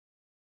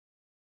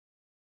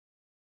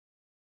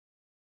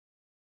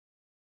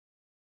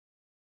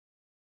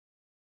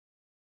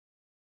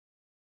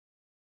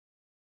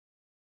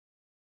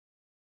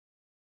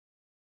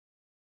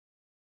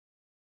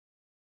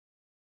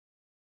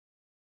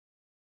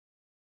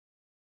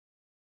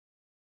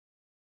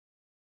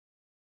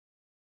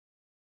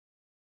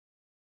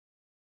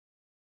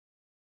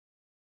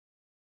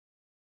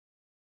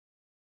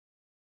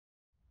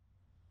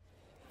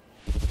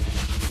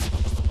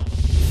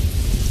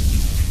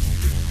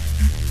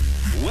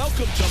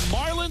Welcome to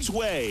Marlins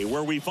Way,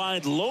 where we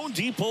find Lone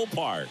Depot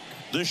Park.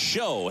 The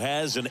Show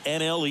has an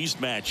NL East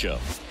matchup.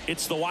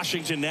 It's the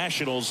Washington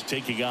Nationals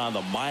taking on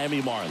the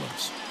Miami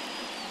Marlins.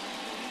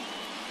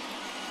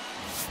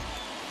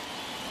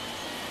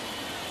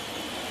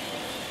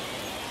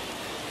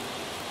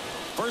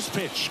 First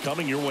pitch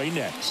coming your way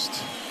next.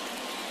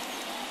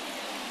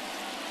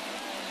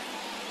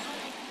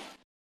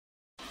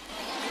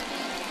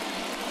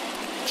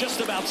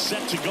 Just about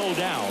set to go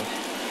down.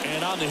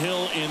 And on the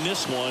hill in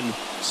this one,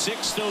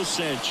 Sixto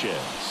Sanchez.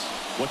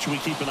 What should we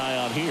keep an eye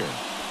on here?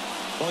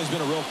 Well, he's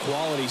been a real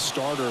quality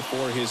starter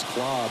for his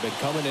club. And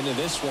coming into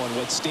this one,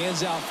 what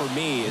stands out for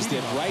me is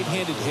that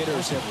right-handed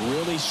hitters have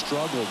really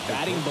struggled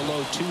batting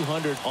below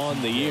 200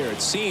 on the year.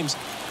 It seems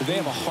that they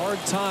have a hard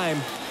time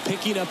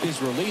picking up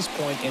his release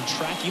point and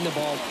tracking the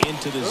ball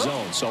into the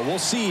zone. So we'll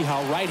see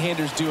how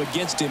right-handers do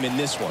against him in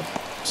this one.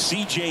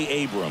 C.J.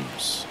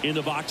 Abrams in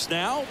the box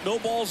now. No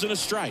balls and a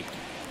strike.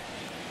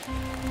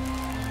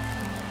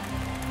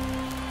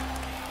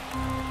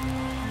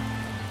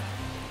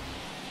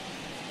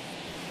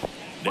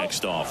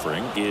 Next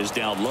offering is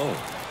down low.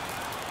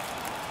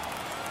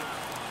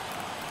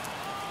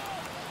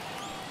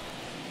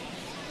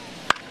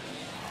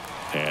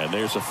 And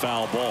there's a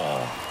foul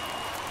ball.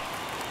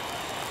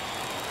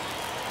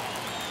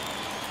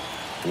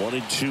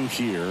 1-2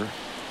 here.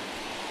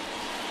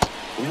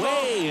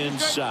 Way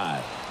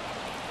inside.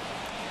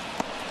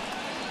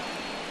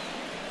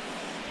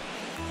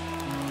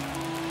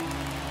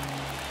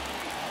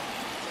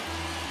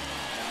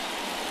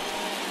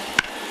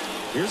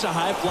 Here's a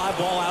high fly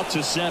ball out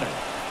to center.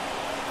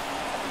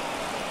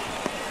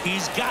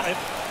 He's got it.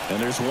 And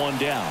there's one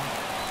down.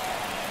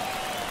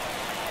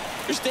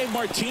 Here's Dave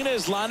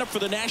Martinez lineup for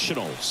the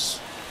Nationals.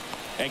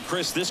 And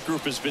Chris, this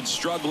group has been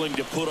struggling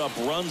to put up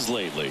runs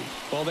lately.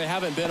 Well, they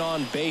haven't been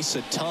on base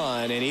a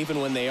ton, and even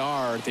when they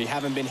are, they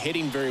haven't been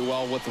hitting very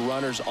well with the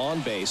runners on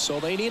base. So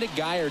they need a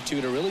guy or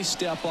two to really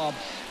step up,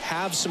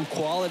 have some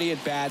quality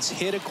at bats,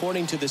 hit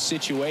according to the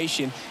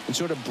situation, and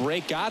sort of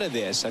break out of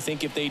this. I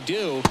think if they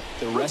do,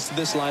 the rest of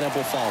this lineup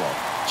will follow.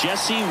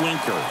 Jesse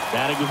Winker,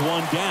 batting with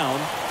one down,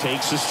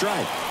 takes a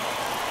strike.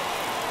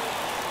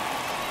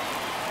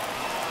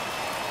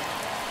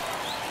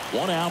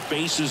 One out,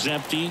 base is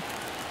empty.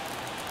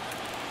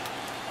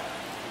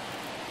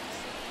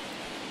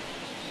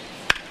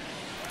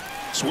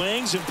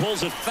 Swings and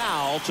pulls it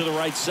foul to the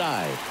right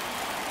side.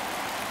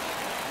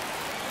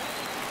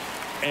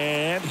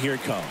 And here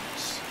it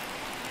comes.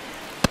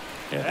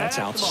 Yeah, that's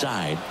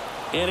outside.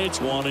 And it's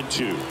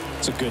 1-2.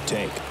 It's a good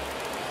take.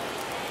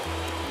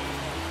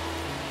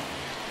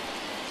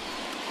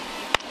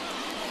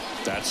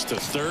 That's to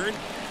third.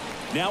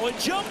 Now a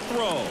jump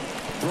throw.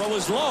 Throw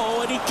is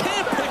low and he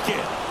can't pick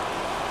it.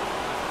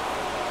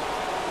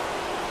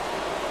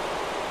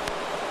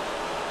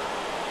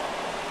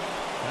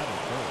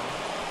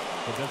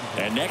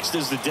 And next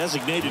is the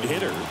designated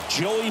hitter,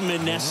 Joey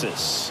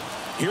Meneses.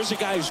 Here's a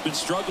guy who's been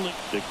struggling.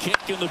 The kick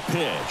and the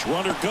pitch.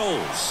 Runner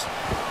goes.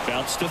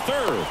 Bounce to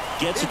third.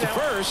 Gets it to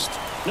first.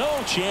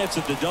 No chance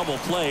at the double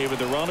play with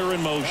the runner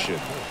in motion.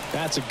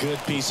 That's a good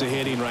piece of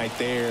hitting right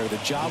there. The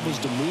job was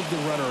to move the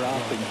runner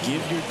up and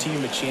give your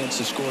team a chance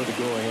to score the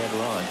go-ahead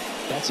run.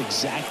 That's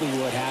exactly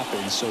what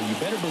happened. So you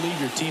better believe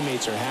your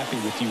teammates are happy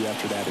with you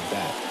after that at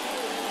bat.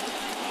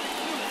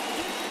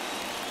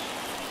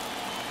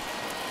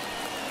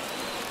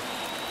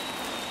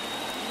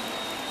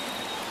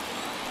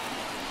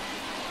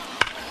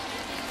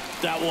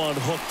 That one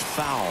hooked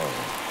foul.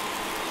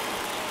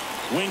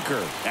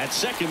 Winker at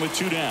second with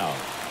two down.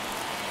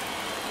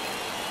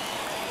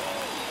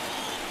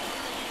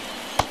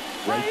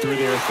 Right through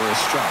there for a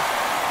strike.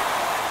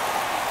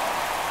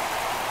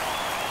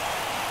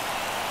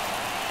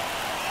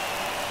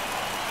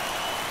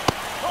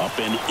 Up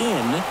and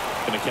in.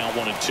 Going to count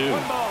 1-2.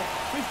 One ball.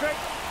 3 strikes.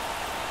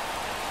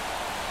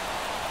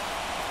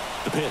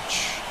 The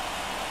pitch.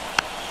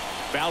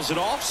 Fouls it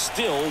off.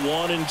 Still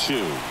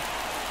 1-2.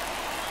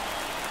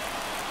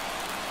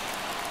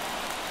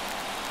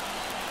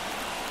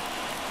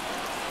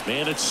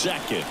 Man at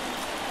second.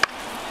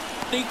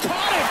 He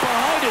caught it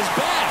behind his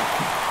back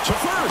to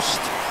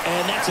first.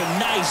 And that's a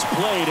nice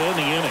play to end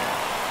the inning.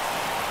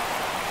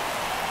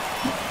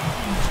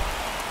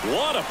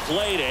 What a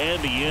play to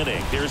end the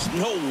inning. There's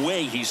no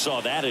way he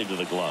saw that into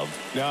the glove.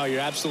 No, you're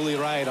absolutely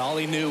right. All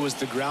he knew was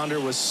the grounder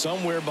was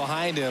somewhere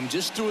behind him.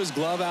 Just threw his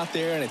glove out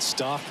there and it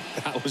stuck.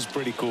 That was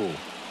pretty cool.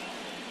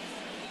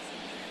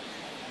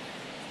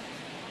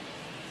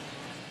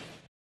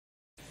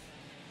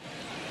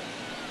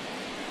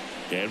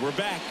 And we're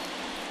back.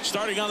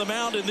 Starting on the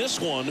mound in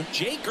this one,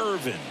 Jake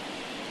Irvin.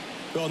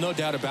 Well, no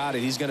doubt about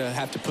it. He's going to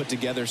have to put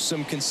together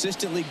some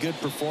consistently good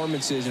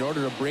performances in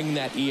order to bring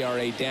that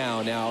ERA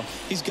down. Now,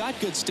 he's got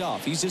good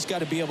stuff. He's just got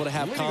to be able to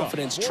have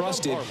confidence,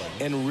 trust it,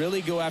 and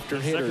really go after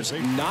hitters,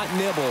 not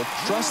nibble.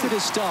 Trust that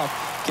his stuff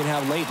can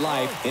have late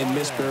life and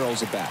miss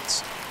barrels of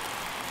bats.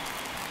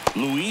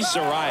 Luis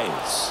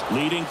Arias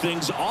leading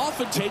things off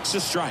and takes a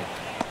strike.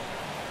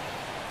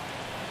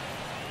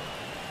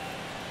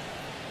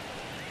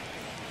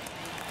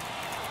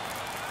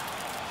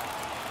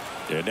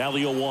 And now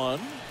the 0-1.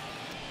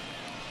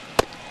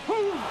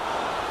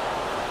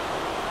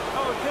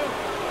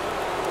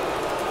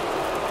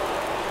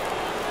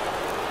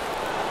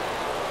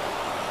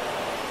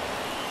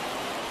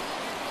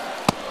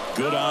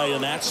 Good eye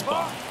in that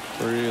spot.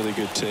 Really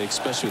good take,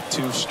 especially with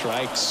 2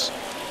 strikes.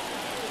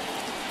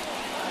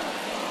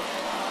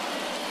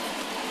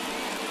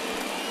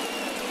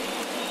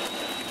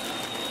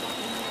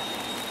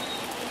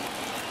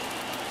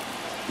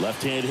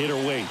 Left-hand hitter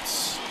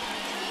waits.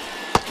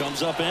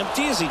 Comes up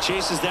empty as he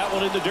chases that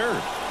one in the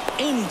dirt.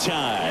 In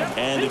time.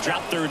 And the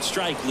drop third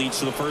strike leads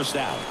to the first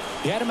out.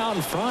 He had him out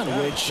in front,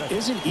 which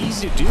isn't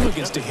easy to do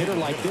against a hitter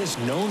like this,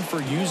 known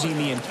for using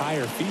the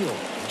entire field.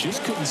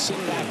 Just couldn't sit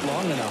back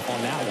long enough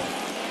on that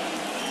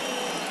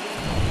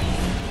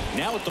one.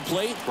 Now at the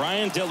plate,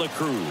 Brian De La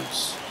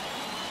Cruz.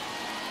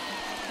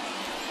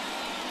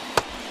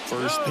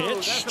 First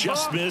pitch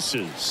just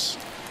misses.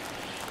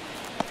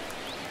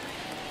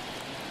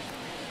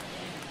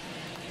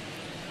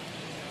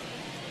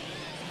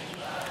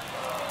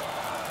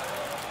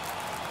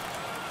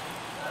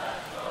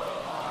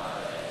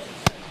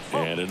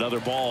 And another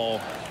ball.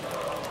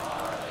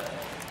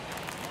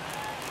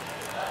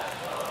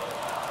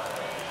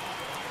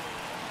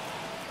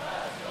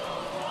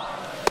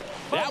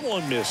 That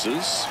one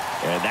misses.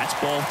 And that's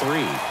ball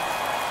 3.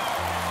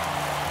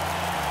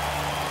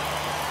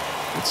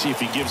 Let's see if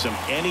he gives him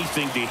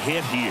anything to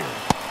hit here.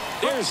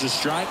 There's the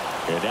strike.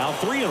 And now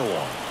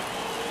 3-1.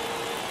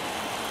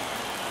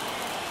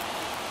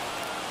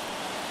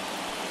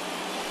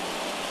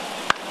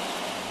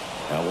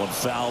 That one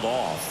fouled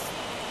off.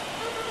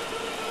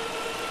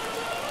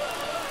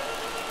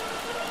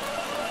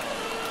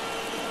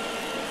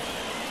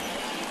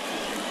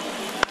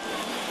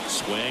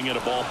 Swing and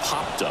a ball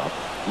popped up.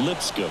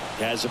 Lipscomb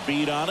has a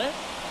beat on it.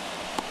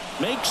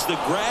 Makes the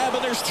grab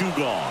and there's 2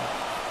 gone.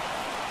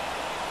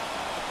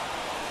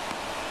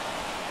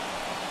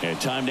 And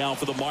time now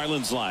for the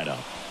Marlins lineup.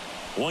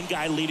 One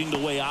guy leading the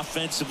way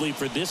offensively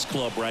for this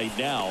club right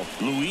now,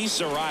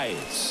 Luis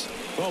Arias.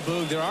 Well,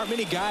 Boog, there aren't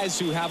many guys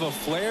who have a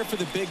flair for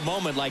the big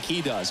moment like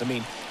he does. I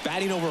mean,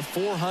 batting over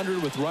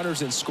 400 with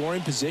runners in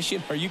scoring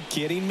position. Are you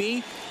kidding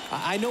me?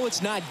 I know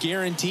it's not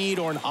guaranteed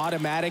or an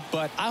automatic,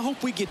 but I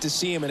hope we get to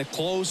see him in a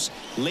close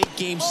late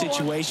game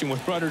situation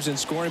with runners in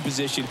scoring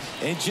position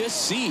and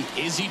just see,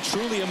 is he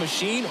truly a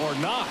machine or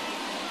not?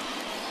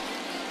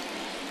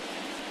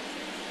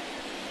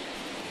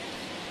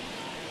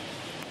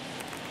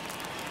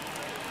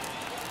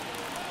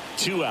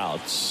 Two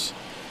outs.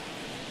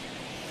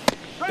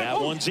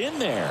 That one's in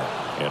there.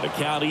 And the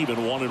count even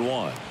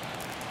 1-1.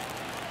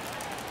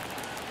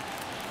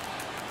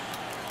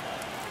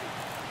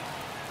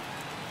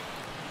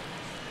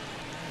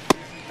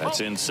 That's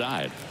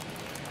inside.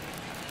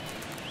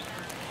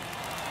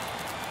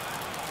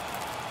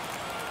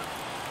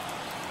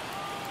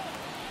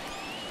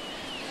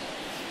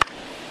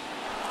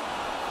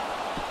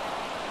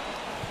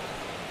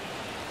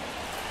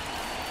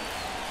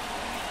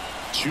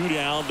 Two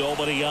down,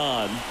 nobody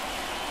on.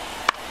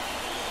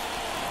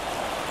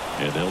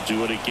 And they'll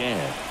do it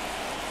again.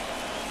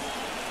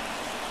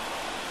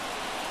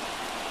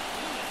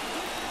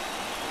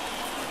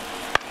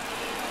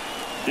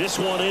 This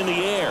one in the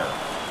air.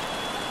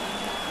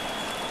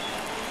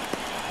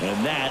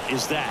 And that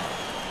is that.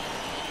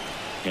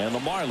 And the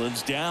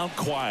Marlins down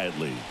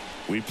quietly.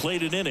 We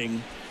played an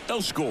inning, no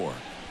score.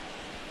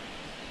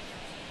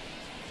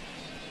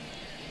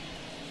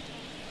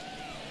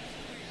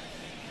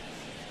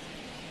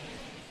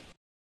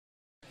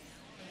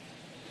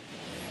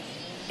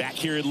 Back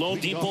here at Lone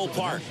Depot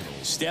Park,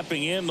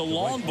 stepping in the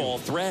long ball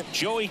threat,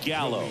 Joey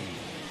Gallo.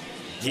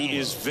 He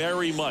is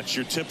very much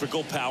your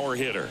typical power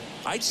hitter.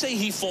 I'd say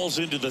he falls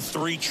into the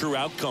 3 true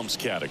outcomes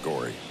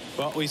category.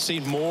 Well, we've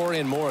seen more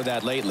and more of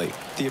that lately.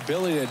 The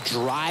ability to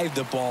drive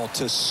the ball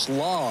to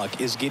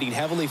slug is getting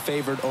heavily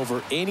favored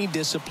over any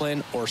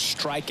discipline or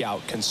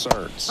strikeout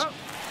concerns.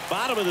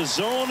 Bottom of the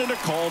zone and a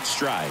called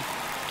strike.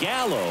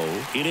 Gallo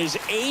in his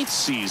 8th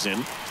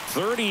season,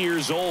 30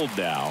 years old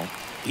now.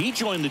 He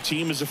joined the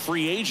team as a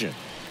free agent.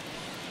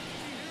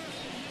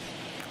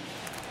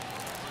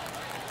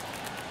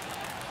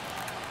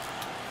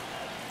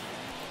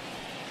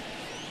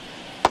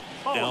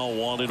 Now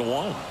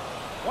 1-1.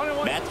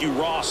 Matthew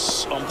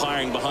Ross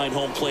umpiring behind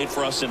home plate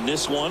for us in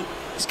this one.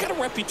 He's got a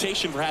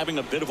reputation for having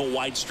a bit of a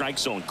wide strike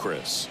zone,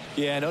 Chris.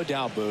 Yeah, no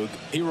doubt, Boog.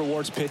 He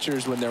rewards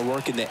pitchers when they're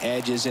working the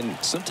edges and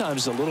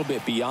sometimes a little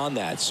bit beyond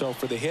that. So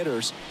for the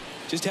hitters,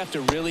 just have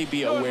to really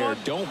be aware.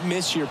 Don't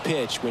miss your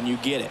pitch when you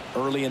get it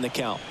early in the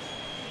count.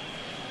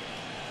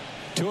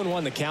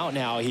 2-1 the count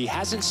now. He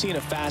hasn't seen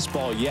a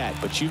fastball yet,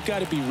 but you've got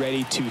to be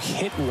ready to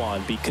hit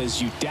one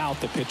because you doubt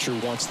the pitcher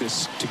wants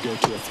this to go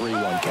to a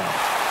 3-1 count.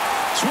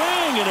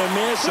 Swing and a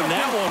miss, and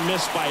that one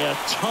missed by a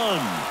ton.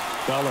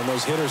 Well, and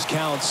those hitters'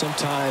 counts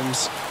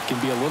sometimes can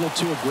be a little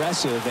too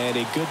aggressive, and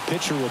a good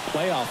pitcher will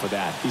play off of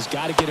that. He's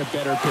got to get a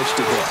better pitch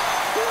to hit.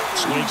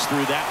 Swings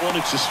through that one.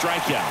 It's a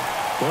strikeout.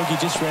 Well, he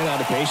just ran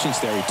out of patience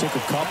there. He took a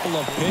couple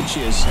of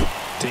pitches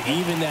to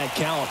even that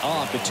count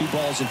up at 2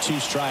 balls and 2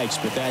 strikes,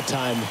 but that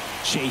time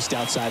chased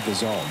outside the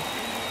zone.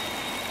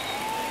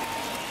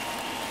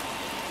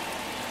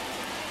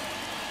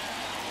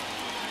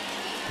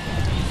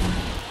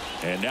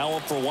 And now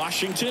up for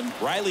Washington,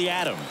 Riley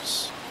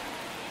Adams.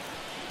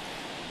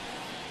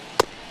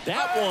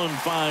 That one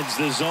finds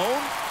the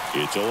zone.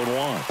 It's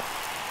 0-1.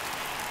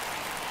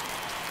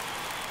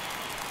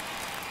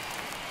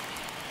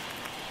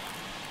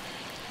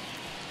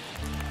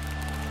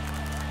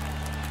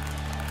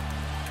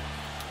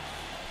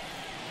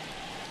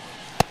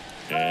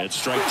 And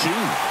strike 2.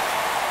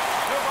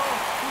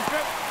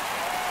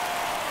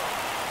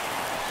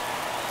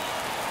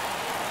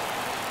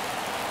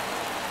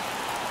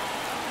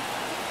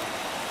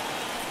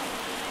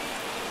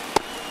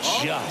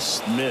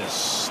 Just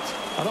missed.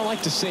 I don't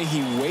like to say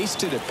he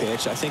wasted a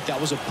pitch. I think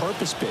that was a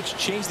purpose pitch.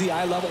 Change the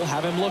eye level,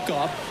 have him look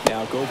up.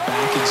 Now go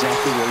back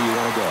exactly where you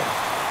want to go.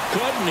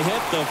 Couldn't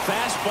hit the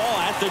fastball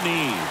at the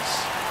knees.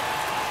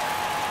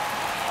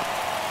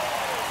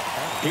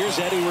 Here's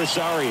Eddie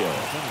Rosario.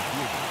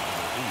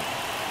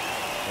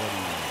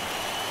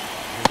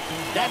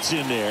 That's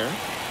in there.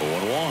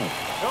 0-1.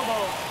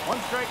 1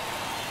 strike.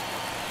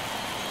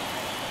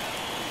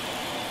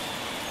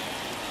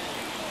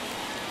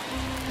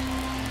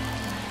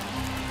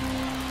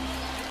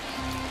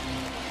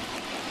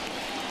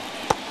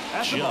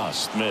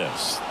 Just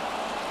missed.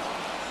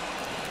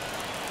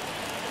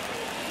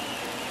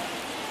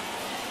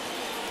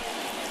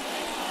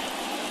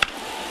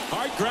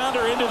 Hard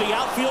grounder into the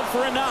outfield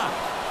for a knock.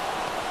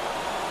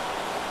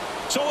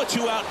 So a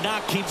 2-out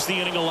knock keeps the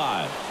inning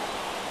alive.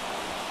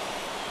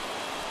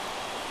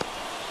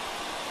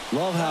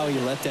 Love how he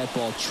let that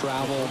ball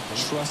travel,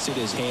 trusted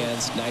his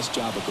hands. Nice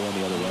job of going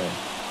the other way.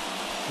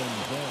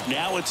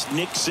 Now it's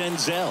Nick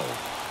Senzel.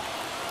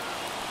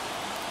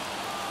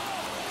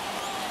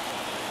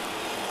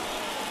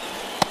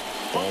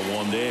 Ball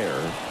 1 there.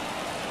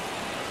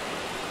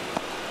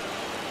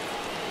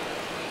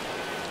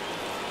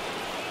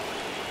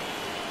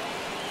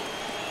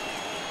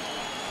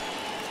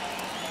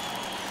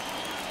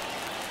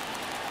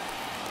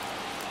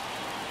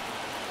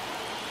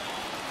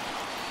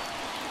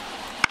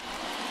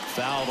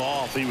 Fouled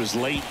off. He was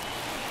late.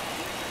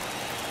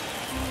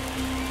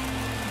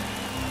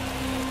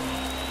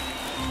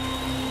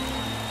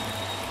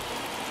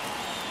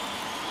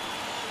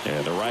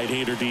 And the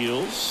right-hander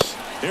deals.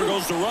 There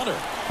goes the runner.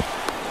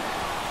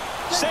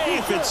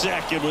 Safe at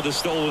second with a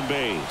stolen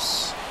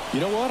base. You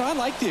know what? I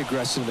like the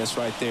aggressiveness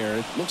right there.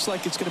 It looks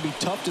like it's going to be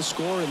tough to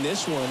score in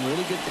this one.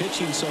 Really good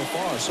pitching so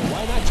far. So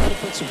why not try to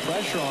put some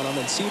pressure on him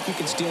and see if you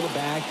can steal the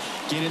bag,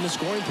 get in the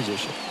scoring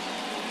position.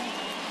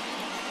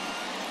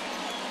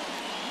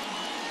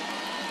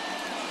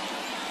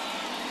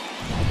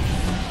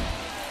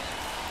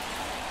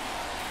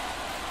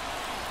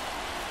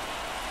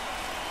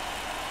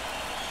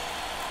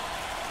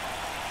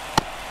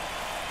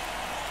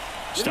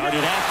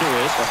 Started after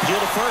it, appeal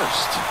to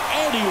first,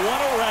 and he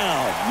won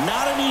around.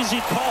 Not an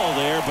easy call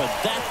there, but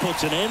that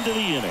puts an end to the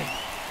inning.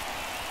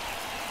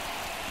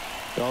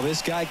 Well,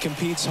 this guy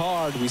competes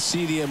hard. We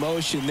see the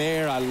emotion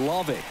there. I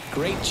love it.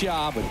 Great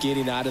job of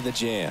getting out of the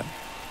jam.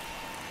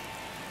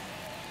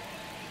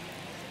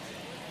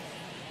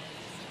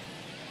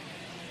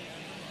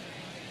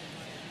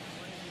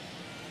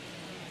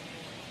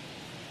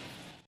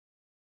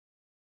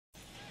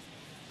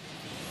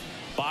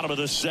 Bottom of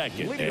the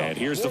second, and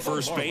here's the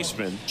first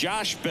baseman,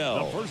 Josh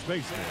Bell. The first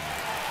baseman,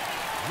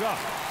 Josh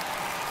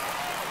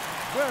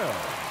Bell.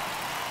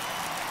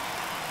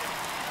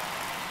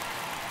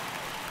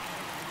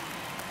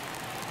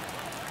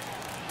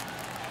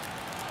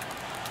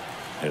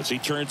 As he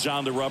turns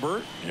on the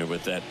rubber, and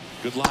with that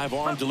good live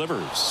arm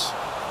delivers.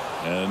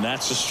 And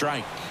that's a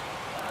strike.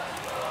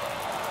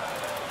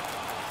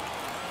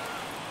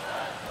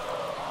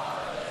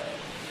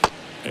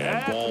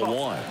 And ball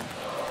 1.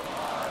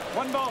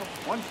 1 ball,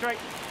 1 strike.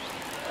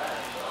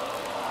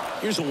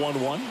 Here's a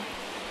 1-1.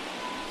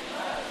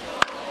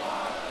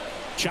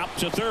 Chop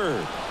to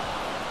third.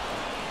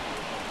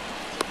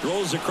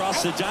 Throws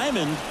across the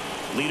diamond.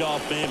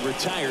 Leadoff man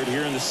retired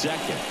here in the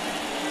second.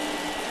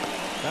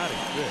 Batting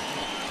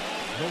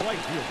fifth, the right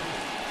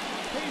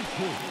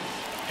fielder,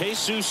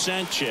 Jesus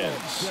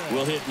Sanchez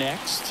will hit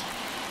next.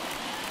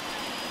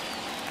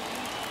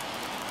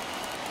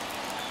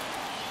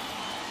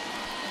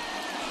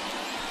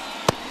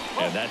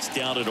 And that's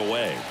down and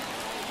away.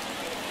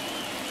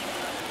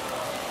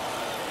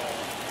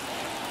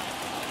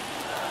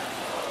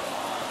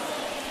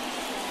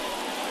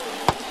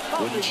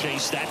 Wouldn't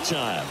chase that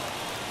time.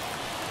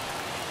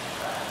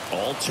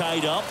 All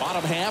tied up,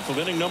 bottom half of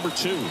inning number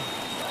 2.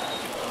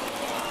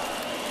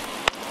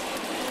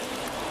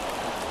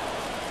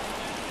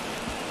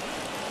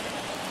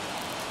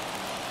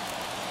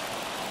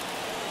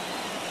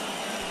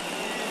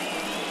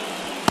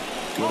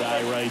 Good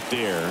eye right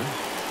there.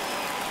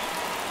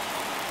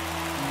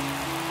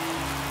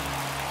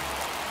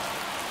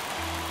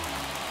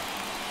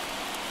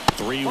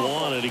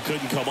 (3-1) and he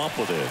couldn't come up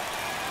with it.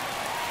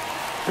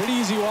 Pretty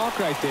easy walk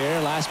right there.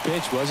 Last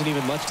pitch wasn't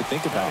even much to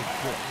think about.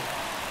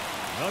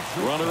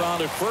 Runner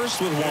on at first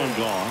with one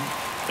gone.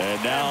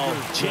 And now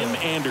Tim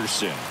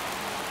Anderson.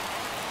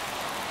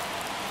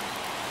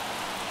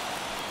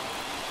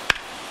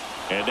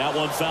 And that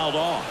one fouled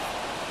off.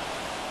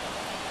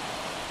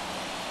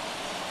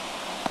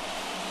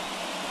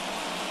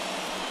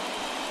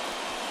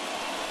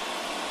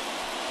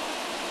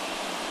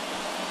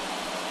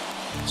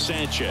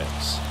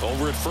 Sanchez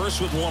over at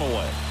first with one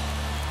away.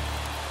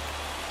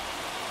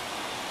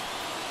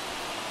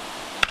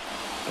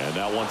 And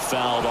that one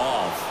fouled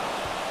off.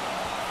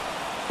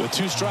 With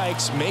 2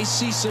 strikes, may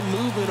see some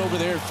movement over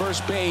there at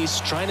first base,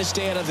 trying to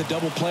stay out of the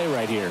double play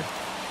right here.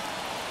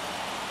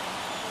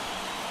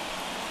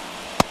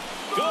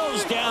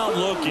 Goes down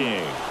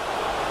looking.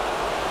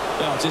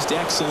 Well, just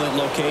excellent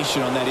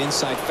location on that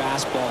inside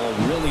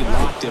fastball. Really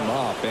locked him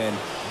up. And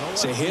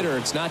as a hitter,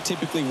 it's not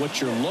typically what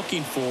you're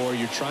looking for.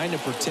 You're trying to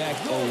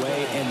protect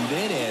away and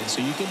then in,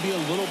 so you can be a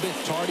little bit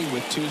tardy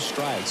with 2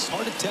 strikes.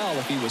 Hard to tell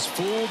if he was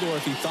fooled or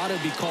if he thought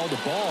it'd be called a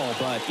ball,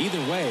 but either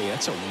way,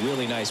 that's a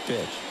really nice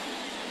pitch.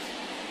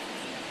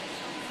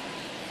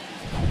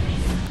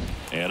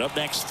 And up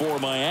next for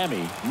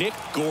Miami, Nick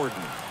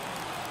Gordon.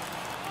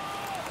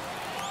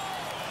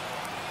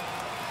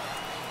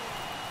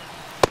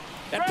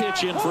 That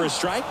pitch in for a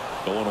strike.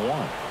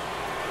 0-1.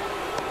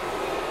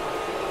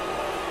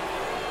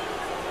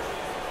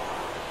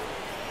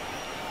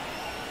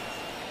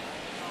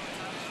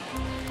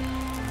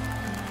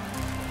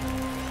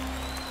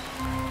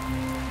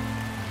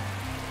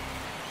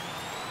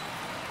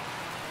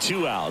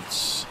 Two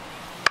outs.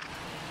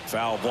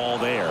 Foul ball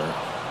there.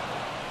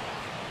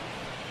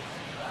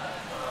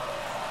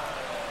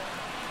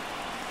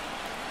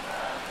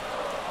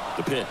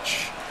 The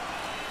pitch.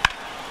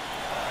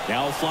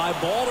 Now a fly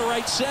ball to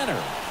right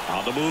center.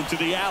 On the move to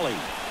the alley.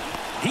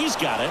 He's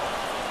got it.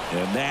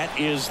 And that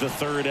is the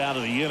 3rd out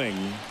of the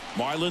inning.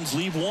 Marlins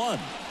leave 1.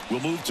 We'll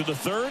move to the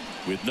 3rd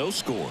with no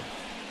score.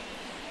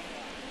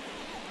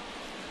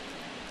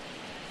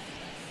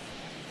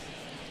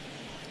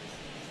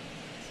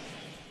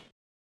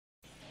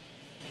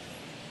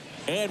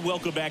 And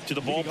welcome back to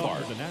the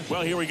ballpark.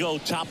 Well, here we go.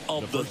 Top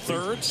of the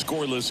 3rd,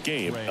 scoreless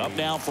game. Up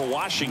now for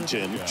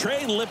Washington,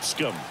 Trey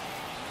Lipscomb.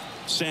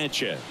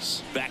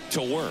 Sanchez back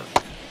to work.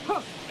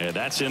 And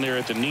that's in there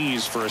at the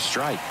knees for a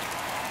strike.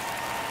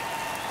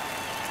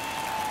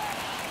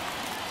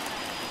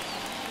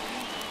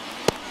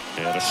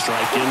 And a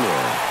strike in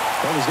there.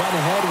 Well, he's gotten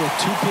ahead with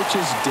 2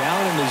 pitches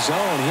down in the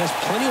zone. He has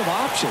plenty of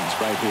options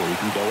right here. He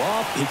can go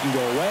up, he can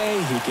go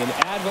away, he can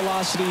add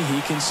velocity,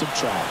 he can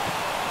subtract.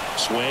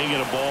 Swing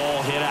and a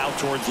ball hit out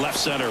towards left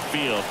center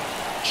field.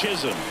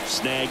 Chisholm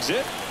snags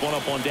it. 1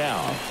 up, 1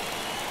 down.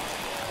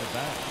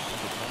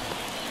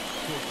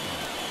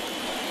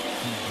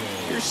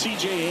 Here's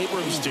C.J.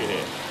 Abrams to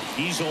hit.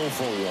 He's 0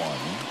 for 1.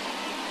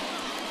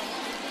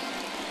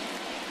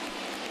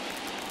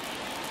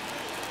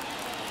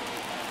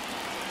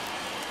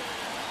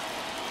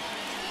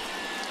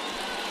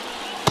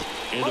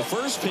 And the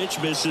first pitch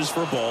misses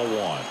for ball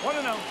 1.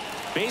 1-0.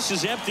 Base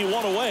is empty,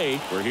 1 away.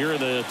 We're here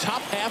in the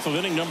top half of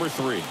inning number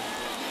 3.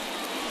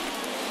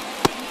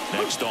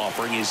 Next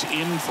offering is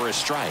in for a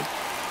strike.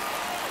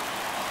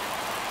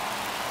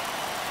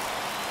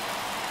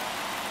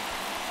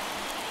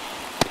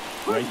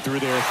 Right through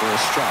there for a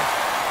strike.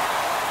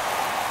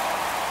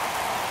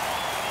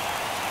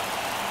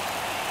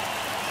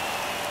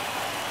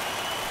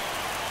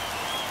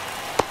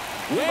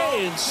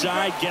 Way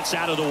inside, gets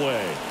out of the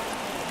way.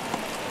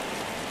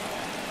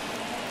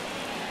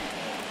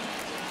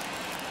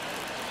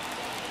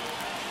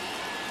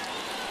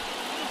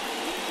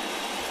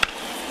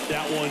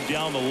 That one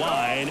down the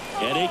line,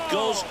 and it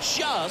goes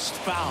just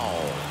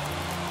foul.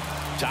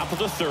 Top of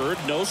the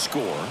 3rd, no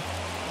score.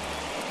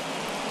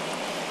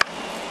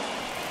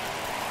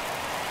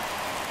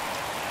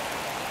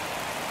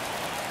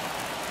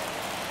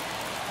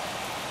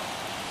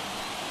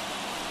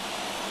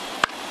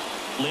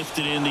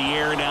 Lifted in the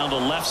air down the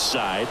left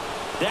side.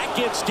 That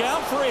gets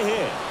down for a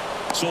hit.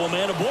 So a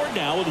man aboard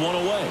now with 1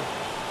 away.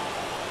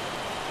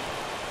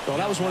 Well,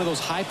 that was one of those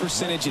high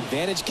percentage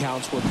advantage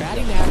counts where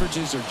batting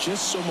averages are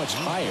just so much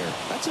higher.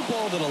 That's a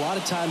ball that a lot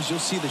of times you'll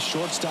see the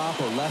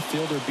shortstop or left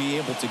fielder be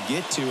able to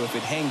get to if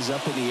it hangs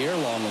up in the air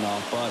long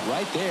enough. But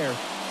right there,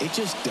 it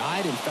just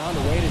died and found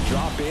a way to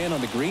drop in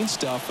on the green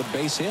stuff with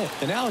base hit.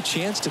 And now a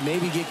chance to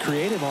maybe get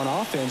creative on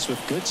offense with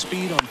good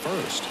speed on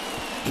first.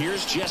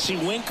 Here's Jesse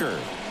Winker.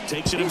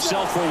 Takes it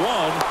himself for 1.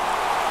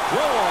 Throw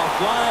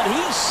off line.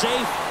 He's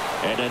safe.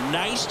 And a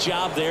nice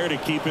job there to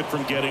keep it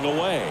from getting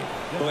away.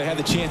 Well, they had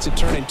the chance at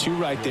turning 2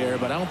 right there,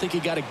 but I don't think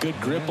he got a good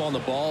grip on the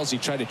ball as he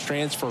tried to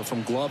transfer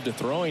from glove to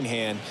throwing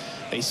hand.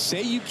 They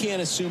say you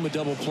can't assume a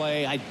double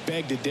play. I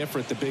beg to differ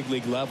at the big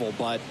league level,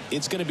 but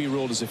it's going to be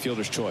ruled as a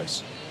fielder's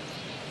choice.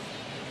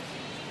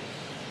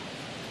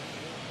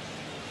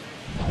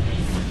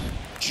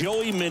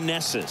 Joey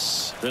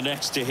Meneses, the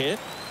next to hit.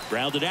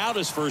 Grounded out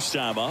his first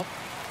time up.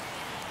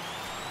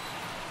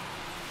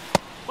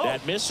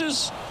 That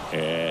misses,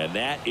 and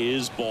that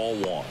is ball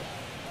 1.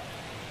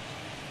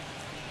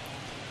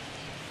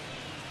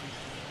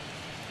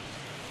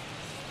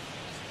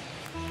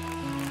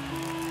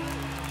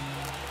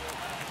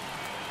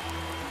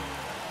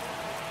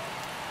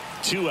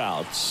 2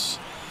 outs.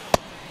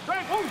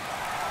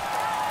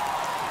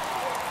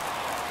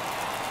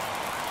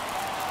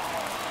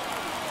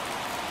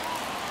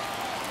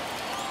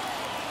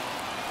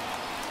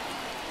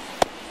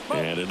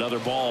 And another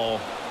ball.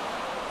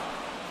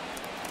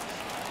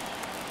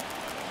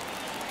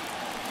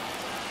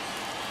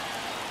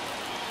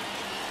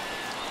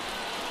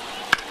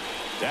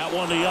 That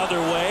one the other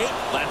way.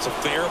 That's a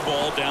fair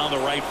ball down the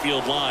right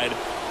field line.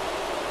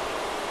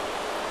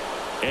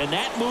 And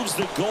that moves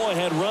the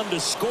go-ahead run to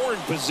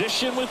scoring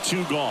position with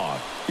 2 gone.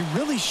 He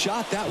really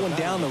shot that one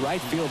down the right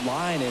field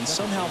line and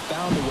somehow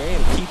found a way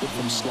to keep it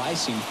from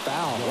slicing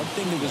foul. One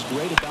thing that was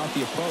great about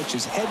the approach,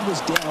 his head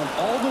was down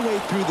all the way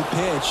through the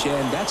pitch,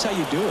 and that's how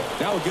you do it.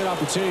 Now a good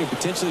opportunity to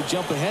potentially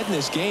jump ahead in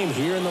this game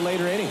here in the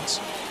later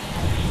innings.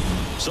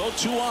 So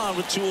 2 on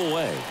with 2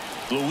 away.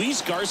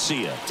 Luis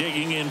Garcia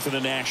digging in for the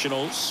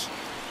Nationals.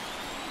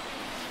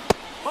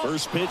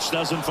 First pitch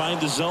doesn't find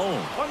the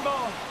zone. 1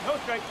 ball, no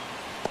strike.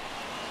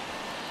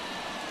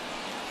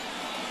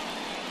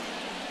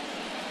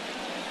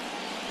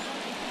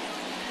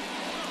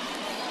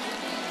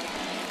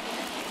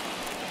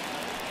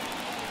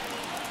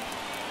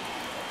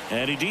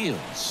 And he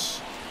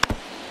deals.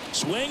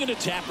 Swing and a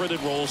tapper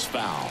that rolls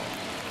foul.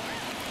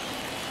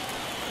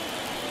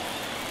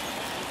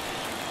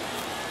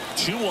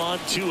 2 on,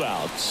 2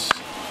 outs.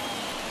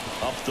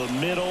 Up the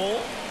middle,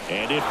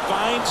 and it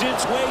finds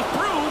its way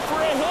through for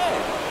a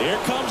hit. Here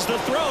comes the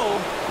throw.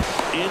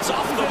 It's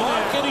off the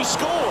mark, and he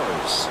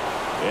scores.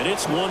 And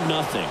it's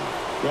 1-0.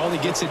 Well, he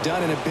gets it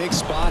done in a big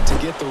spot to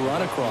get the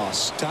run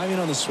across. Timing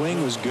on the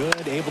swing was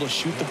good, able to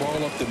shoot the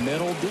ball up the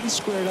middle. Didn't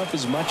square it up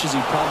as much as he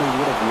probably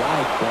would have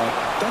liked, but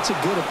that's a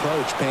good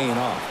approach paying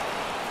off.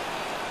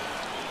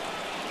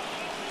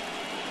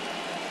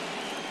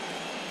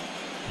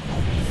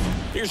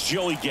 Here's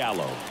Joey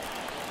Gallo.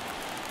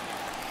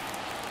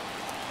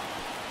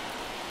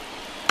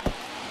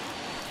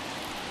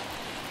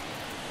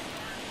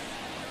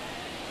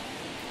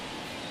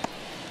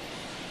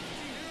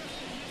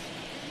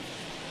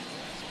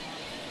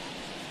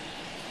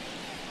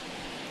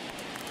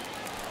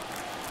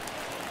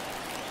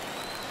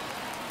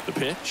 The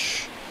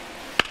pitch.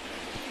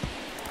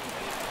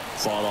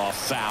 Fought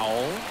off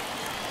foul.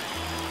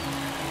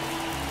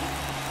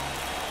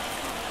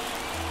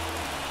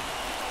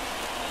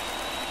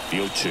 The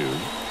 0-2.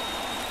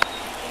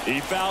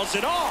 He fouls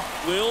it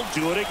off. We'll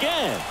do it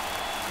again.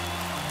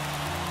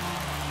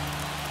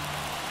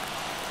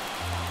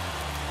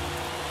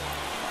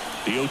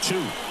 The 0-2.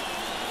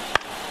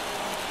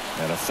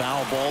 And a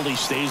foul ball. He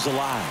stays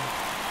alive.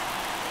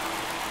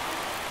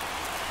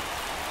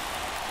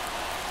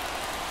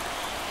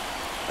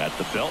 At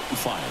the belt and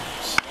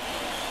fires.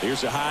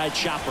 Here's a high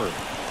chopper.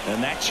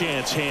 And that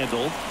chance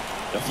handled.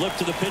 The flip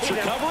to the pitcher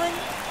covering.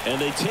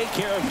 And they take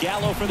care of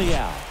Gallo for the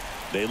out.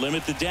 They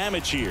limit the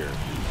damage here.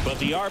 But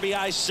the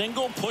RBI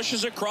single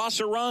pushes across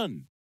a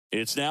run.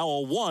 It's now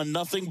a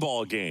 1-0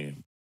 ball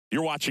game.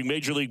 You're watching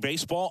Major League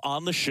Baseball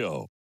on the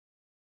show.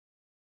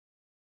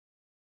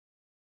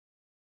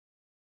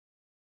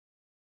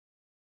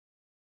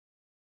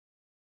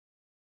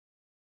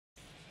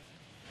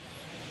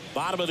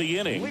 Bottom of the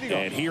inning,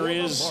 and here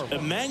is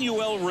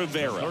Emmanuel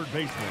Rivera. Third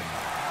baseman,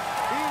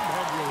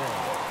 Emmanuel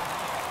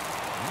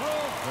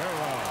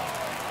Rivera.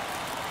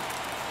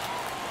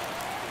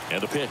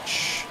 And the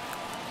pitch.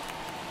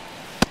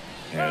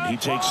 And he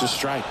takes a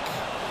strike.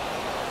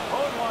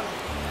 0-1.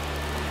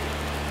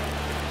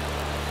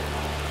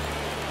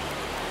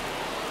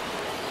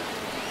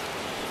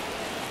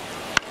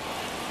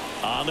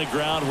 On the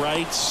ground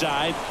right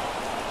side.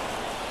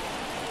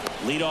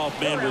 Leadoff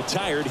man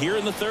retired here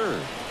in the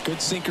 3rd. Good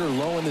sinker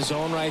low in the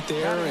zone right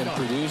there and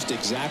produced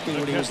exactly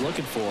what he was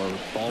looking for.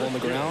 Ball on the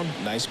ground,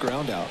 nice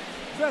ground out.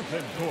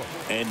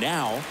 And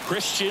now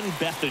Christian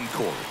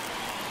Bethancourt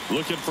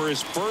looking for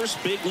his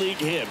first big league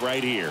hit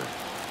right here.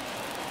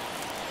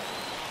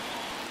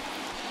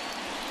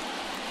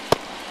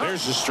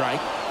 There's the strike.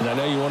 And I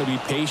know you want to be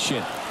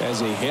patient as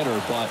a hitter,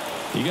 but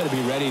you got to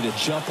be ready to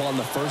jump on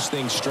the first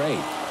thing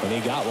straight. And he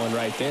got one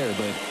right there,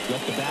 but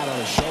left the bat on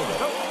his shoulder.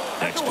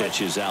 Next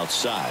pitch is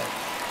outside.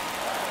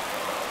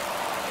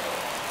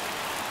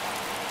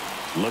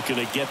 Looking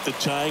to get the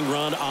tying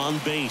run on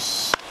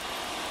base.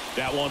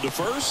 That one to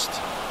first.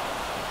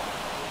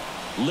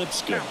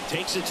 Lipscomb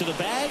takes it to the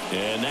bag,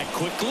 and that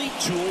quickly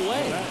 2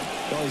 away.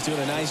 Well, he's doing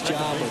a nice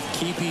job of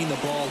keeping the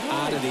ball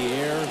out of the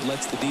air.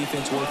 Lets the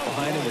defense work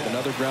behind him with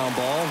another ground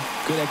ball.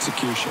 Good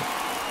execution.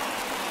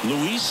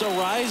 Luis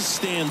Ariz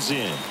stands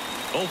in.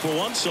 0 for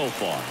 1 so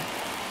far.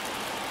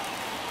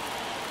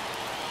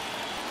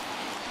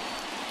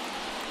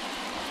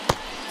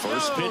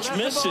 First pitch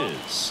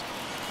misses.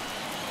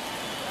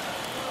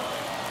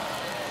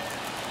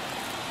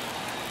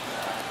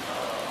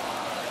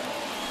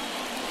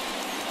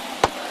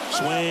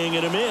 Swing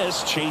and a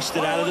miss. Chased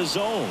it out of the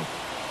zone.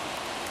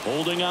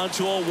 Holding on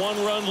to a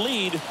 1-run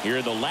lead here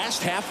in the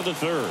last half of the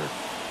 3rd.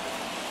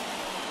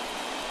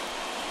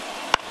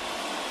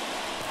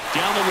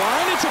 Down the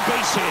line, it's a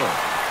base hit.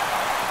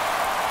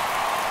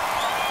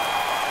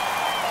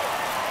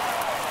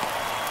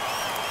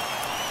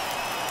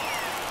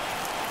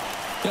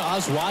 I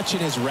was watching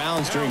his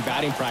rounds during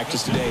batting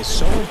practice today.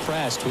 So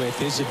impressed with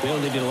his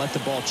ability to let the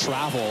ball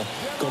travel,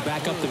 go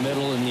back up the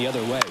middle and the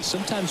other way.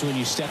 Sometimes when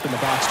you step in the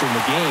box during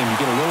the game, you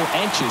get a little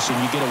anxious and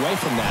you get away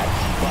from that.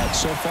 But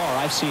so far,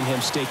 I've seen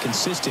him stay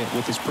consistent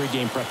with his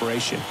pregame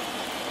preparation.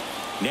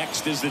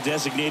 Next is the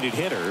designated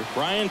hitter,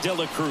 Brian De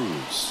La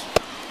Cruz.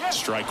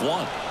 Strike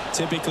one.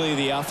 Typically,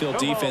 the outfield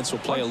defense will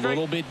play a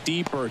little bit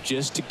deeper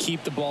just to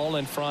keep the ball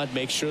in front,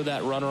 make sure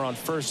that runner on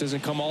first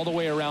doesn't come all the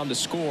way around to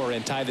score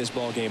and tie this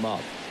ball game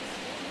up.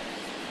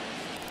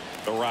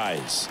 The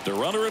rise. The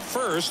runner at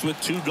first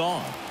with two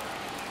gone.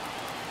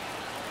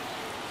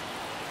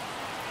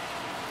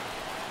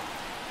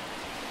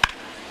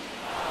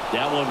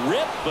 That one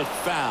ripped but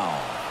foul.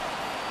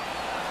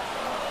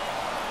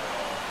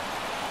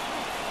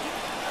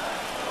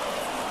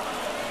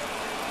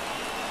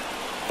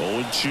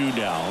 Oh, 0-2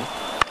 now.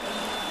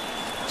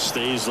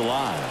 Stays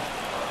alive.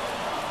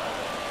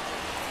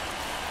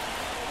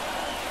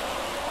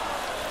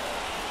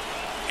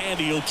 And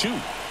the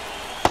 0-2.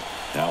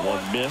 That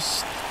one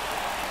missed.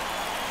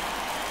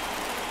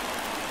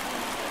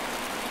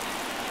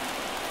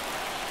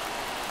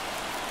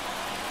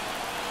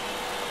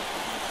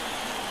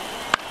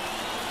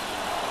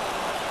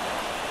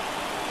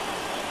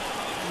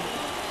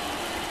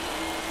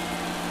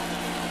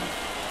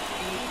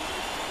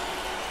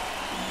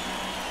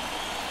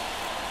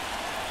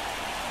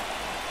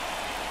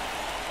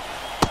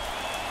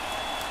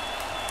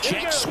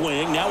 Check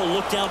swing. Now we'll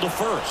look down to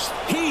first.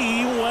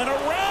 He went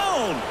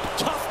around.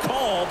 Tough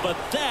call, but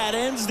that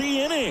ends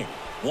the inning.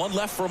 One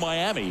left for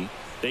Miami.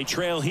 They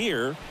trail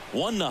here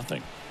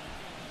 1-0.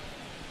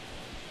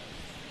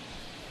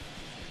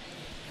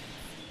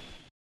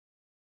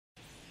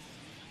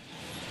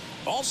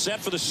 All set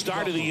for the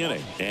start of the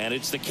inning. And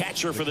it's the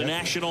catcher for the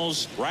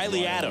Nationals,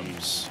 Riley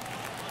Adams.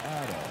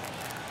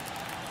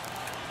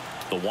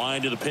 The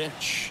wind of the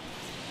pitch.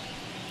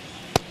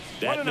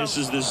 That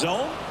misses the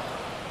zone.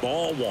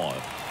 Ball one.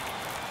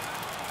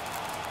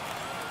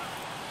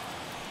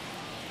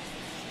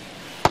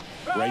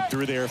 Right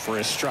through there for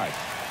a strike.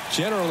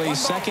 Generally,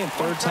 second,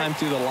 third time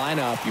through the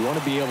lineup, you want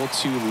to be able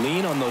to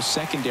lean on those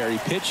secondary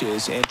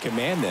pitches and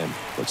command them.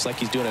 Looks like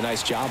he's doing a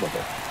nice job of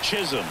it.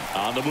 Chisholm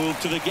on the move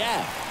to the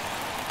gap.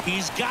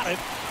 He's got it.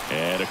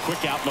 And a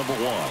quick out, number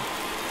one.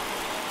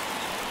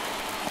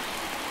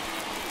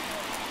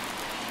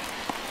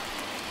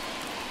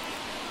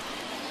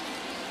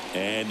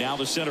 And now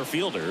the center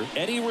fielder,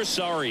 Eddie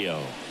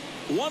Rosario.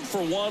 1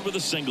 for 1 with a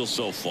single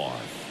so far.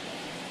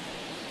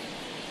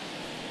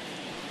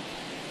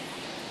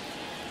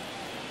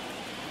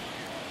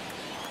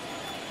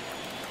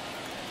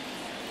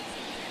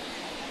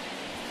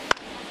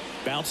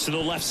 Bounce to the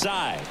left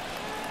side.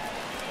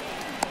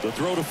 The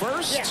throw to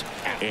first.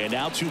 And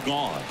now two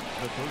gone.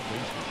 The third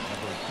baseman,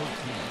 number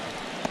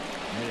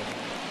 13, Nick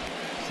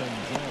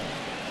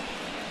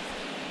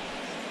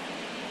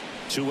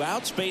Senzel. 2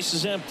 outs, base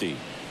is empty.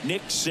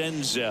 Nick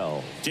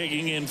Senzel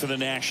digging in for the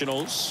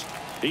Nationals.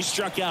 He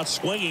struck out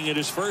swinging at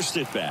his first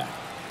at bat.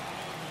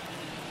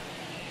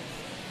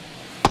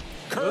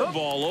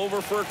 Curveball over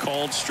for a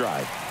called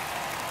strike.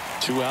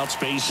 2 outs,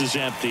 base is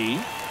empty.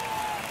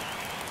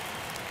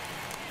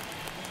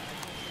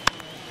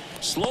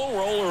 Slow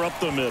roller up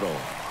the middle.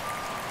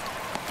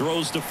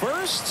 Throws to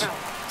first.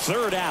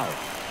 Third out.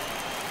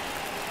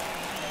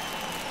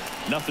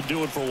 Nothing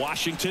doing for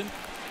Washington,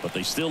 but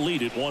they still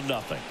lead it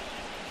 1-0.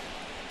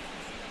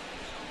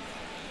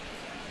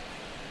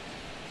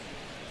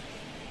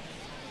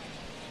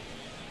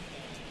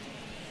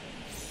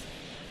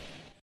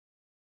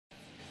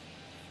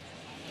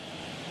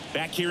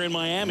 Back here in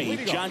Miami,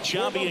 John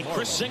Chambi and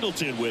Chris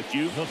Singleton with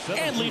you.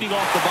 And leading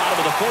off the bottom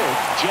of the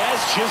fourth,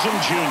 Jazz Chisholm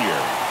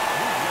Jr.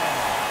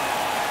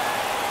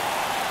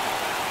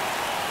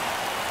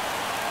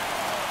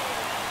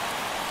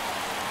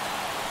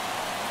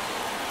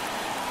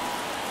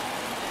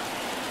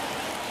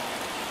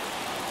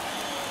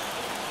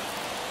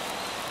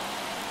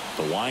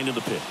 The wind of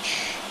the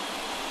pitch.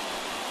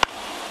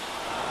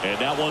 And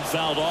that one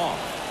fouled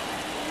off.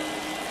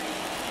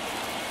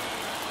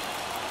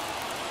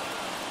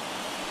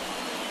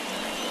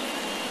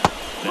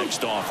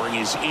 Next offering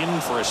is in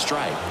for a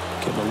strike.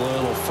 Getting a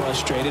little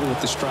frustrated with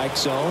the strike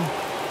zone.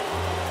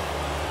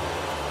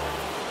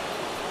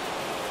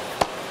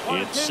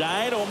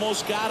 Inside,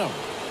 almost got him.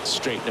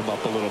 Straighten him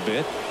up a little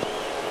bit.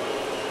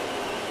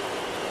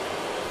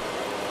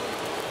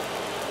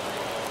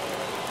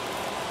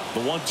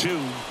 The 1-2.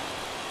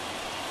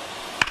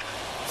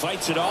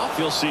 Fights it off.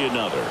 You'll see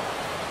another.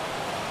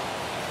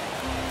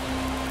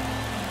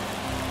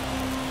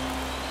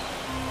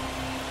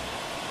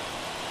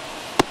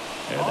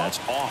 And that's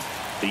off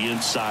the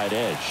inside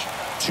edge.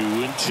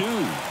 2-2.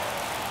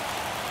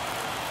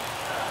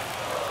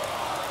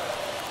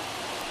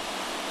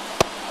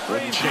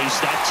 Wouldn't chase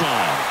that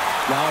time.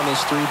 Now in this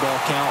 3-ball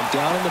count,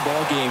 down in the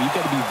ball game, you've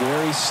got to be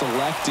very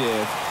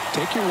selective.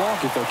 Take your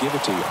walk if they'll give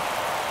it to you.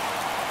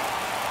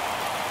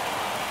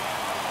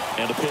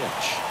 And a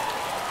pitch.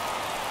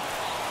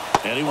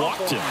 And he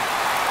walked him.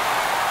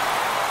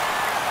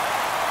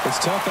 The It's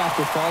tough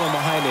after falling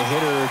behind a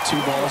hitter,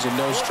 2 balls and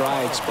no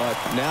strikes, but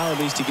now at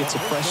least he gets a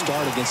fresh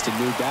start against a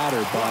new batter,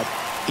 but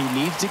he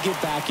needs to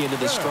get back into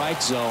the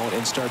strike zone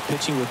and start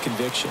pitching with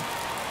conviction.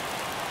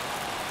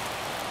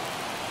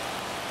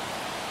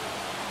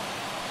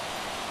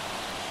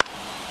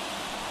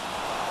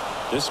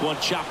 This one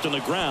chopped on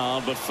the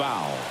ground, but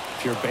foul.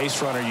 If you're a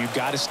base runner, you've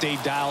got to stay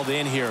dialed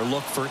in here.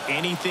 Look for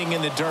anything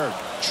in the dirt.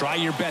 Try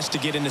your best to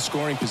get into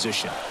scoring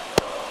position.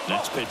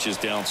 Next pitch is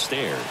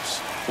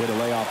downstairs. Way to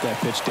lay off that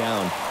pitch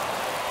down.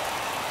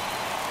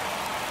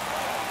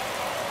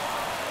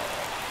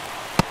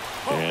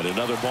 And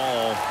another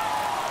ball.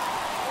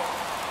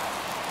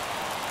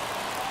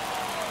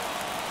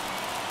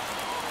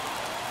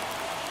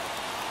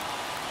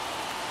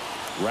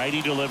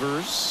 Righty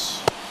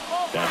delivers.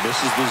 That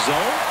misses the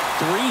zone.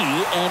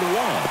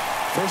 3-1.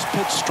 First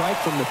pitch strike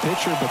from the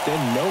pitcher, but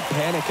then no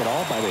panic at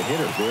all by the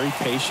hitter. Very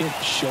patient,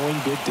 showing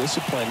good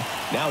discipline.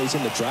 Now he's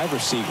in the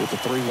driver's seat with the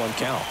 3-1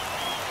 count.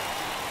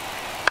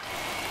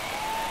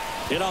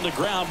 Hit on the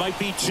ground, might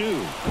be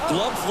 2.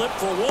 Glove flip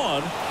for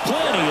 1.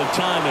 Plenty of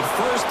time at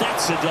first.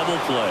 That's a double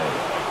play.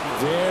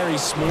 Very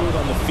smooth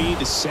on the feed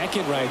to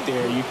second right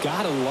there. You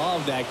got to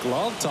love that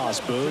glove toss,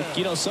 Boo.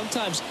 You know,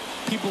 sometimes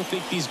people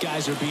think these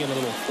guys are being a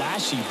little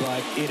flashy,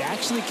 but it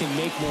actually can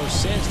make more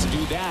sense to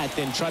do that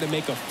than try to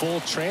make a full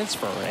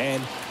transfer.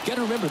 And you got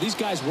to remember, these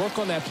guys work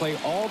on that play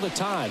all the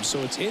time, so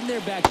it's in their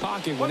back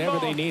pocket whenever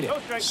they need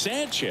it.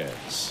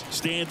 Sanchez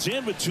stands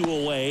in with 2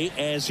 away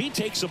as he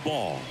takes a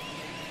ball.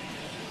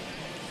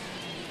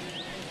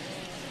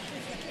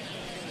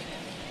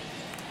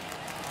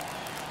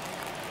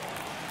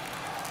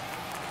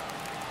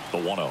 The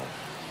 1-0.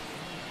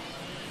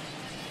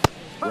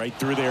 Right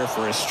through there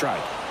for a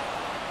strike.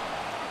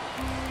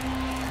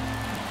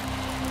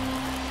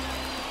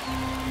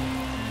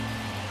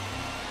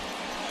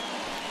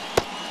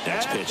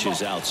 Next pitch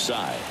is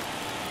outside.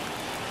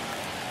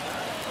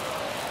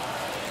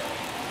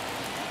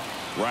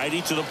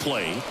 Righty to the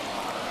plate.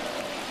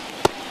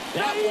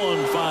 That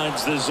one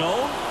finds the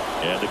zone,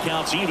 and the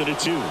count's even at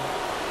 2.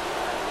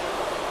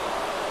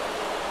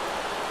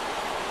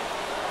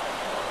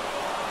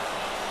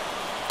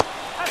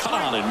 Cut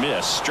on and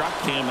miss, struck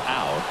him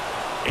out,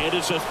 and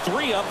it's a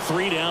 3-up,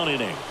 3-down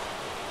inning.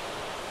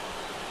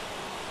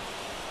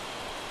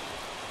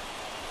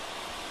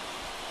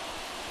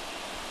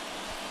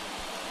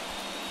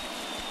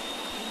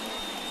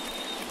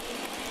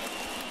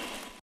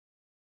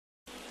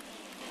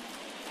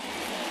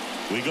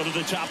 We go to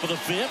the top of the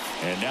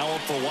 5th, and now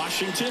up for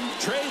Washington,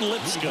 Trey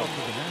Lipscomb.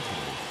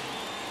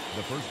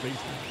 The first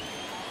baseman,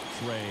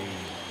 Trey.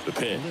 The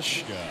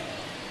pitch.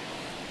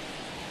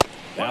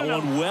 That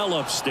one well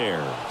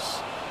upstairs.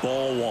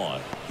 Ball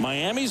 1.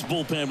 Miami's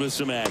bullpen with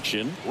some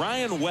action.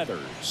 Ryan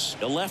Weathers,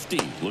 a lefty,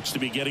 looks to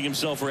be getting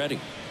himself ready.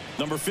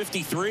 Number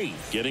 53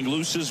 getting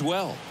loose as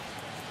well.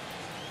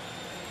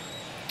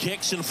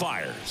 Kicks and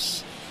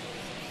fires.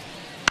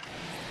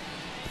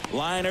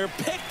 Liner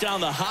picked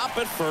on the hop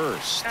at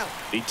first.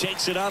 He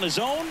takes it on his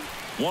own.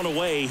 1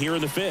 away here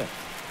in the 5th.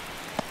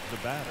 The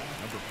batter,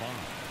 number 5,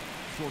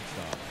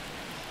 shortstop,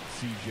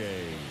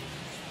 C.J.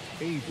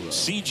 Abrams.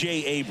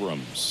 C.J.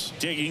 Abrams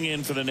digging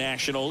in for the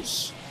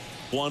Nationals.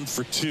 1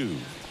 for 2.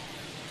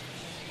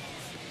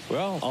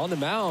 Well, on the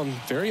mound,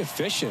 very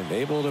efficient,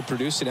 able to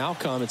produce an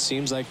outcome, it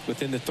seems like,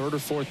 within the 3rd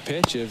or 4th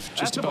pitch of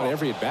just about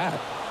every at bat.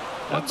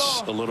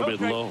 That's a little bit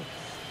low.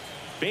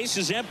 Base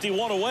is empty,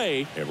 1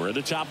 away, and we're at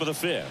the top of the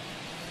 5th.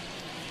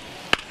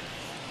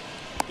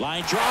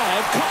 Line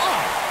drive,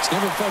 caught. It's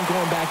never fun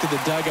going back to the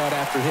dugout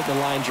after hitting a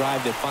line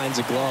drive that finds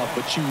a glove,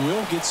 but you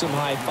will get some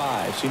high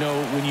fives. You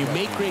know, when you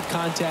make great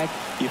contact,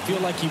 you feel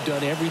like you've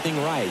done everything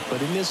right.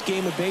 But in this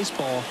game of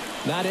baseball,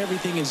 not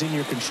everything is in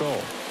your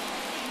control.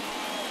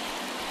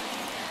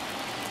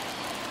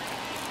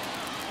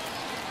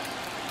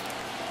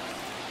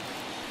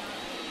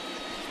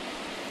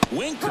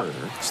 Winker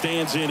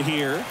stands in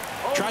here.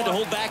 Tried to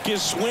hold back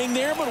his swing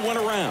there, but went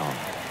around.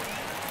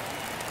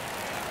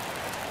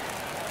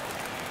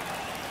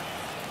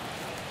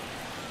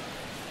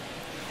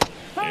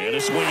 And a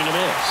swing and a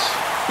miss.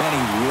 Man,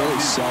 he really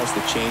sells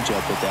the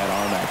changeup with that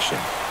arm action.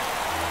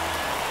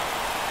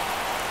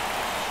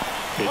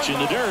 Pitch in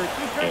the dirt,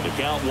 and the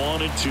count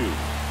 1 and 2.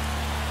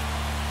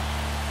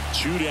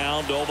 2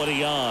 down,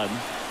 nobody on.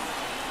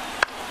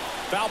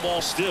 Foul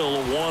ball still,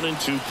 a 1 and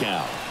 2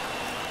 count.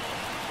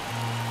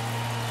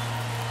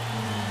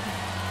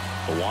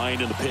 The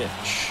wind and the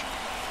pitch.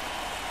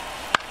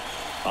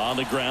 On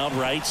the ground,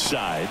 right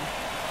side.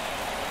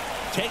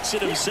 Takes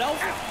it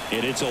himself,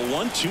 and it's a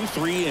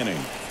 1-2-3 inning.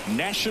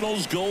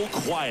 Nationals go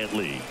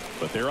quietly,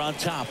 but they're on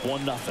top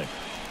 1-0.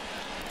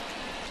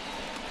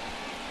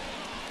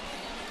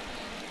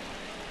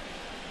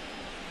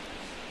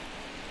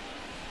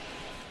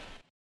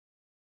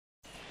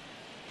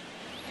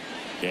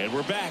 And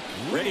we're back,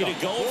 ready to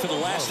go for the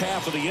last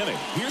half of the inning.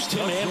 Here's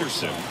Tim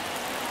Anderson.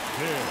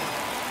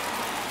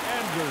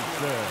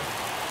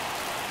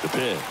 The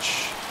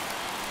pitch.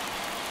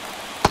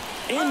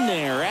 In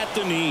there at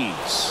the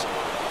knees.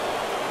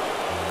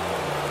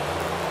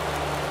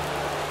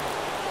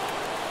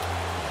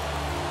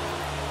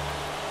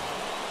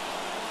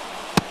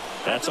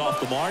 That's off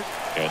the mark,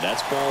 and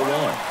that's ball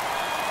one.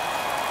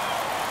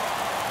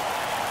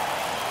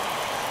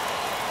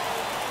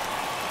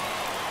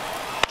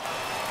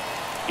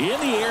 In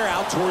the air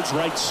out towards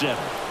right center.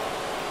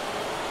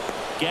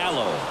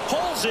 Gallo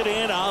pulls it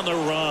in on the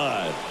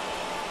run.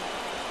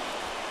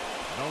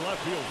 The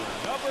left fielder,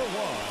 number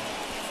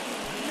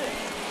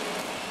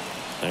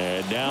 1,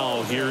 Nick. And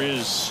now here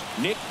is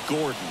Nick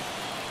Gordon.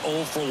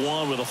 0 for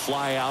 1 with a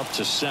fly out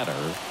to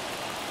center.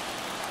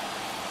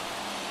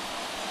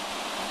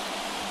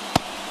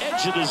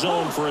 Edge of the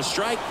zone for a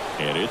strike,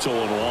 and it's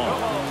 0-1.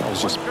 That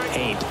was just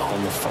paint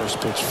on the first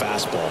pitch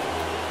fastball.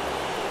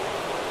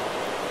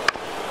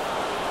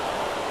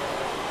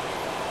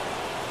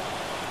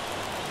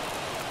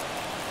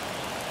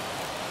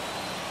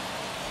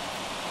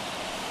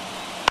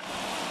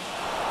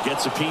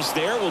 Gets a piece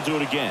there. We'll do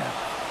it again.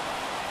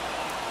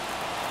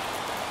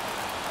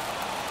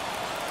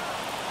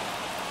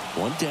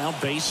 One down,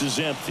 base is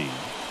empty.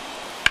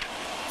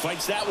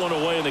 Fights that one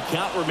away, and the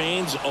count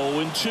remains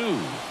 0-2.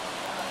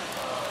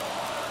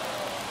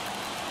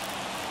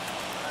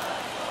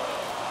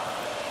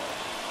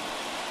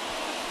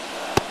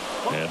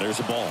 And there's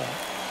a ball.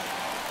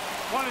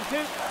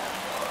 1-2.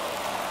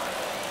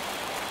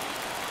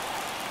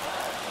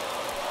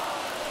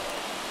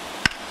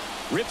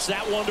 Rips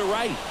that one to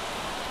right.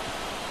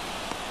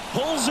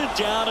 Pulls it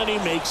down, and he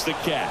makes the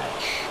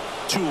catch.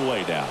 2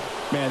 away now.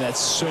 Man, that's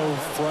so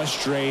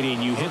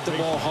frustrating. You hit the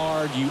ball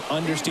hard. You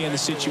understand the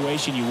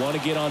situation. You want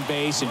to get on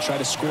base and try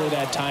to score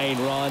that tying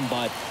run,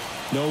 but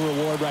no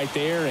reward right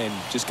there, and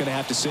just going to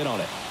have to sit on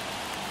it.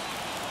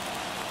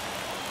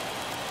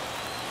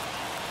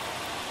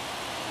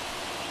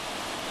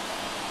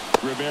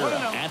 Rivera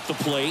at the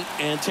plate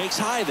and takes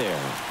high there.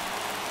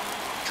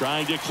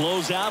 Trying to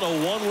close out a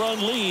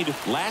 1-run lead.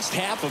 Last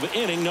half of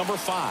inning number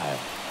 5.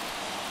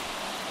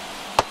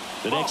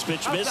 The next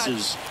pitch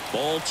misses.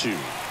 Ball 2.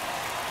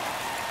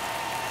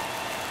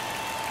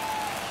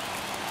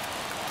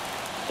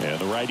 And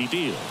the righty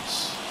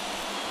deals.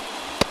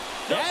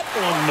 That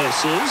one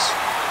misses.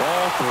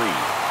 Ball 3.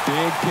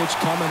 Big pitch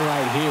coming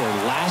right here.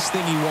 Last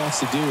thing he wants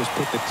to do is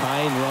put the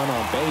tying run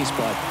on base,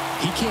 but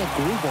he can't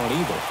groove on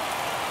either.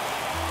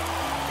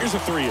 Here's a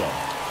 3-0.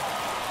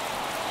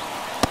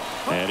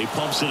 And he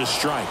pumps it a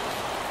strike.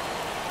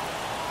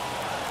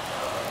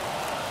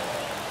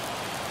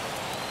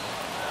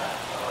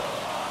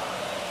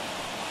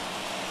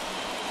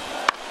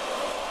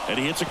 And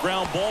he hits a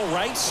ground ball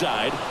right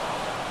side.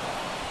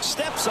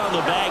 Steps on the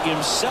bag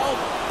himself.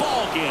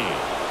 Ball game.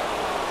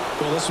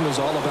 Well, this one was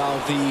all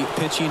about the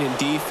pitching and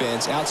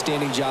defense.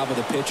 Outstanding job of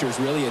the pitchers,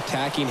 really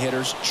attacking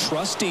hitters,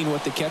 trusting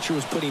what the catcher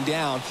was putting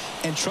down,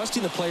 and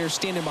trusting the players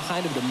standing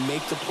behind him to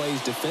make the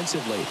plays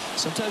defensively.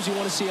 Sometimes you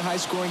want to see a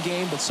high-scoring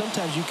game, but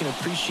sometimes you can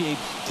appreciate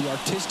the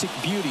artistic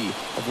beauty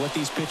of what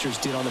these pitchers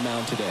did on the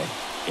mound today.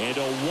 And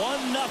a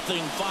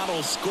 1-0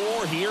 final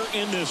score here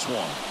in this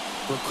one.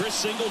 For Chris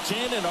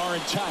Singleton and our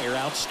entire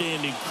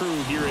outstanding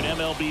crew here at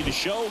MLB The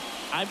Show,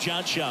 I'm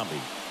John Shambi.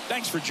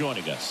 Thanks for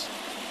joining us.